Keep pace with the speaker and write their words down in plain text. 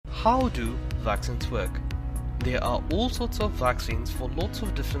How do vaccines work? There are all sorts of vaccines for lots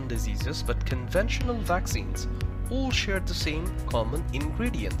of different diseases, but conventional vaccines all share the same common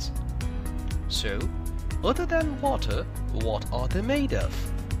ingredients. So, other than water, what are they made of?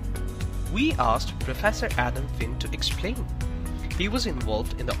 We asked Professor Adam Finn to explain. He was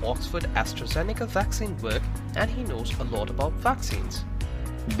involved in the Oxford AstraZeneca vaccine work and he knows a lot about vaccines.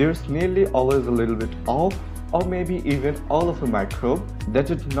 There's nearly always a little bit of, or maybe even all of a microbe that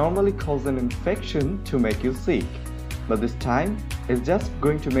would normally cause an infection to make you sick. But this time, it's just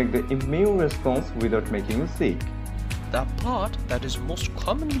going to make the immune response without making you sick. The part that is most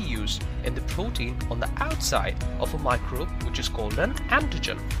commonly used in the protein on the outside of a microbe, which is called an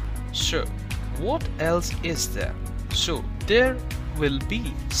antigen. So, what else is there? So, there will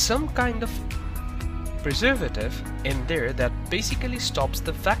be some kind of preservative in there that basically stops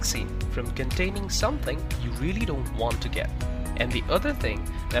the vaccine from containing something you really don't want to get. And the other thing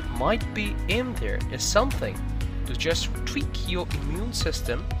that might be in there is something to just tweak your immune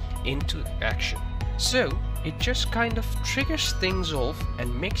system into action. So, it just kind of triggers things off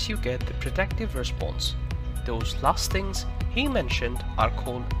and makes you get the protective response. Those last things he mentioned are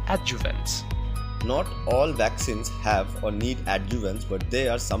called adjuvants. Not all vaccines have or need adjuvants, but they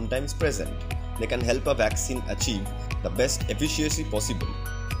are sometimes present. They can help a vaccine achieve the best efficacy possible.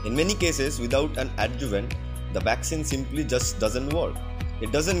 In many cases, without an adjuvant, the vaccine simply just doesn't work.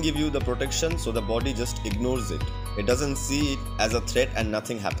 It doesn't give you the protection, so the body just ignores it. It doesn't see it as a threat and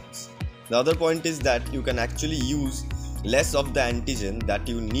nothing happens. The other point is that you can actually use less of the antigen that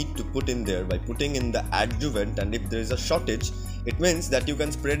you need to put in there by putting in the adjuvant, and if there is a shortage, it means that you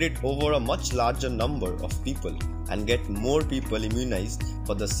can spread it over a much larger number of people and get more people immunized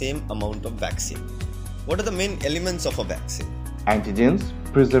for the same amount of vaccine. What are the main elements of a vaccine? Antigens,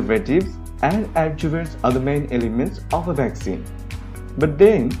 preservatives, and adjuvants are the main elements of a vaccine. But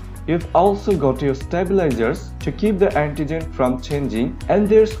then, you've also got your stabilizers to keep the antigen from changing, and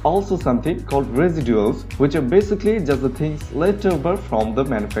there's also something called residuals, which are basically just the things left over from the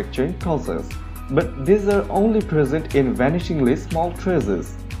manufacturing process. But these are only present in vanishingly small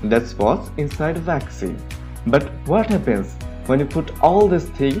traces. That's what's inside a vaccine. But what happens when you put all these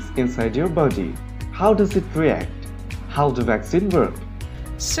things inside your body? How does it react? How does vaccine work?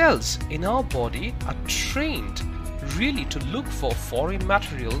 Cells in our body are trained really to look for foreign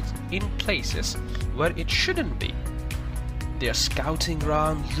materials in places where it shouldn't be. They are scouting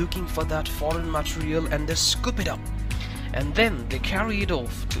around looking for that foreign material and they scoop it up. And then they carry it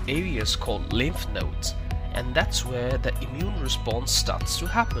off to areas called lymph nodes. And that's where the immune response starts to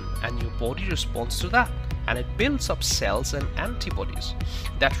happen and your body responds to that. And it builds up cells and antibodies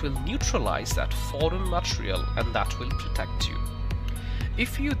that will neutralize that foreign material and that will protect you.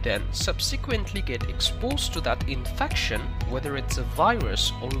 If you then subsequently get exposed to that infection, whether it's a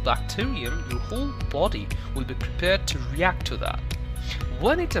virus or a bacterium, your whole body will be prepared to react to that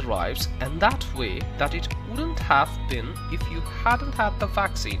when it arrives, and that way that it wouldn't have been if you hadn't had the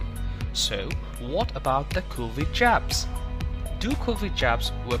vaccine. So, what about the COVID jabs? Do COVID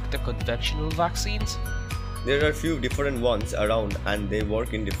jabs work the conventional vaccines? There are a few different ones around and they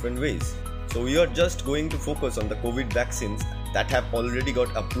work in different ways. So we are just going to focus on the COVID vaccines that have already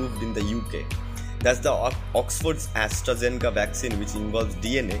got approved in the UK. That's the Oxford's AstraZeneca vaccine, which involves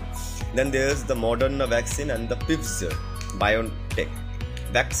DNA. Then there's the Moderna vaccine and the Pfizer BioNTech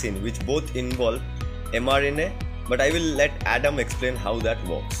vaccine, which both involve mRNA, but I will let Adam explain how that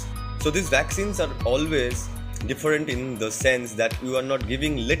works. So these vaccines are always different in the sense that you are not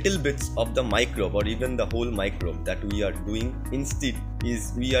giving little bits of the microbe or even the whole microbe. That we are doing instead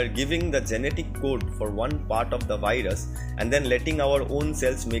is we are giving the genetic code for one part of the virus and then letting our own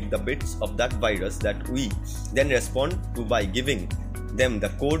cells make the bits of that virus that we then respond to by giving them the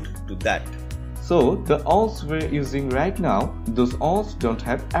code to that. So the oils we're using right now, those oils don't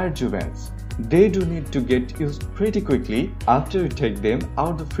have adjuvants. They do need to get used pretty quickly after you take them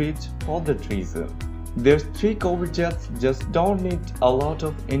out of the fridge for that reason. There's 3 COVID jabs just don't need a lot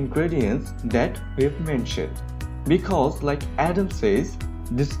of ingredients that we've mentioned. Because like Adam says,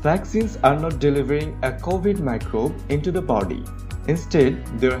 these vaccines are not delivering a COVID microbe into the body. Instead,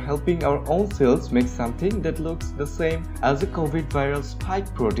 they're helping our own cells make something that looks the same as a COVID viral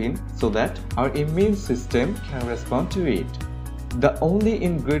spike protein so that our immune system can respond to it. The only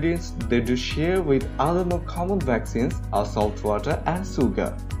ingredients they do share with other more common vaccines are salt water and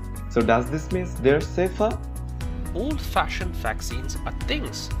sugar. So does this mean they're safer? Old-fashioned vaccines are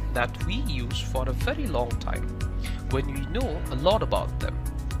things that we use for a very long time when we know a lot about them.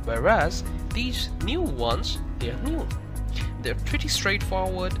 Whereas these new ones, they are new. They're pretty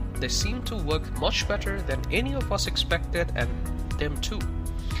straightforward, they seem to work much better than any of us expected, and them too.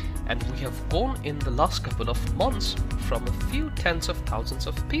 And we have gone in the last couple of months from a few tens of thousands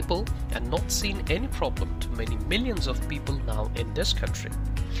of people and not seen any problem to many millions of people now in this country.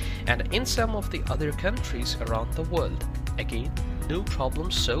 And in some of the other countries around the world, again, no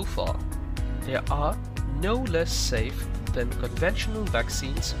problem so far. They are no less safe than conventional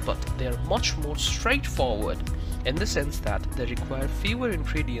vaccines, but they are much more straightforward in the sense that they require fewer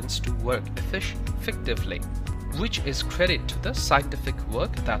ingredients to work effectively, which is credit to the scientific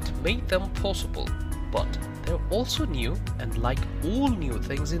work that made them possible. But they're also new, and like all new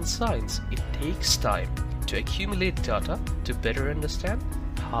things in science, it takes time to accumulate data to better understand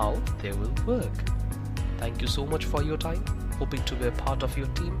how they will work. Thank you so much for your time. Hoping to be a part of your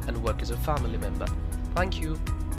team and work as a family member. Thank you.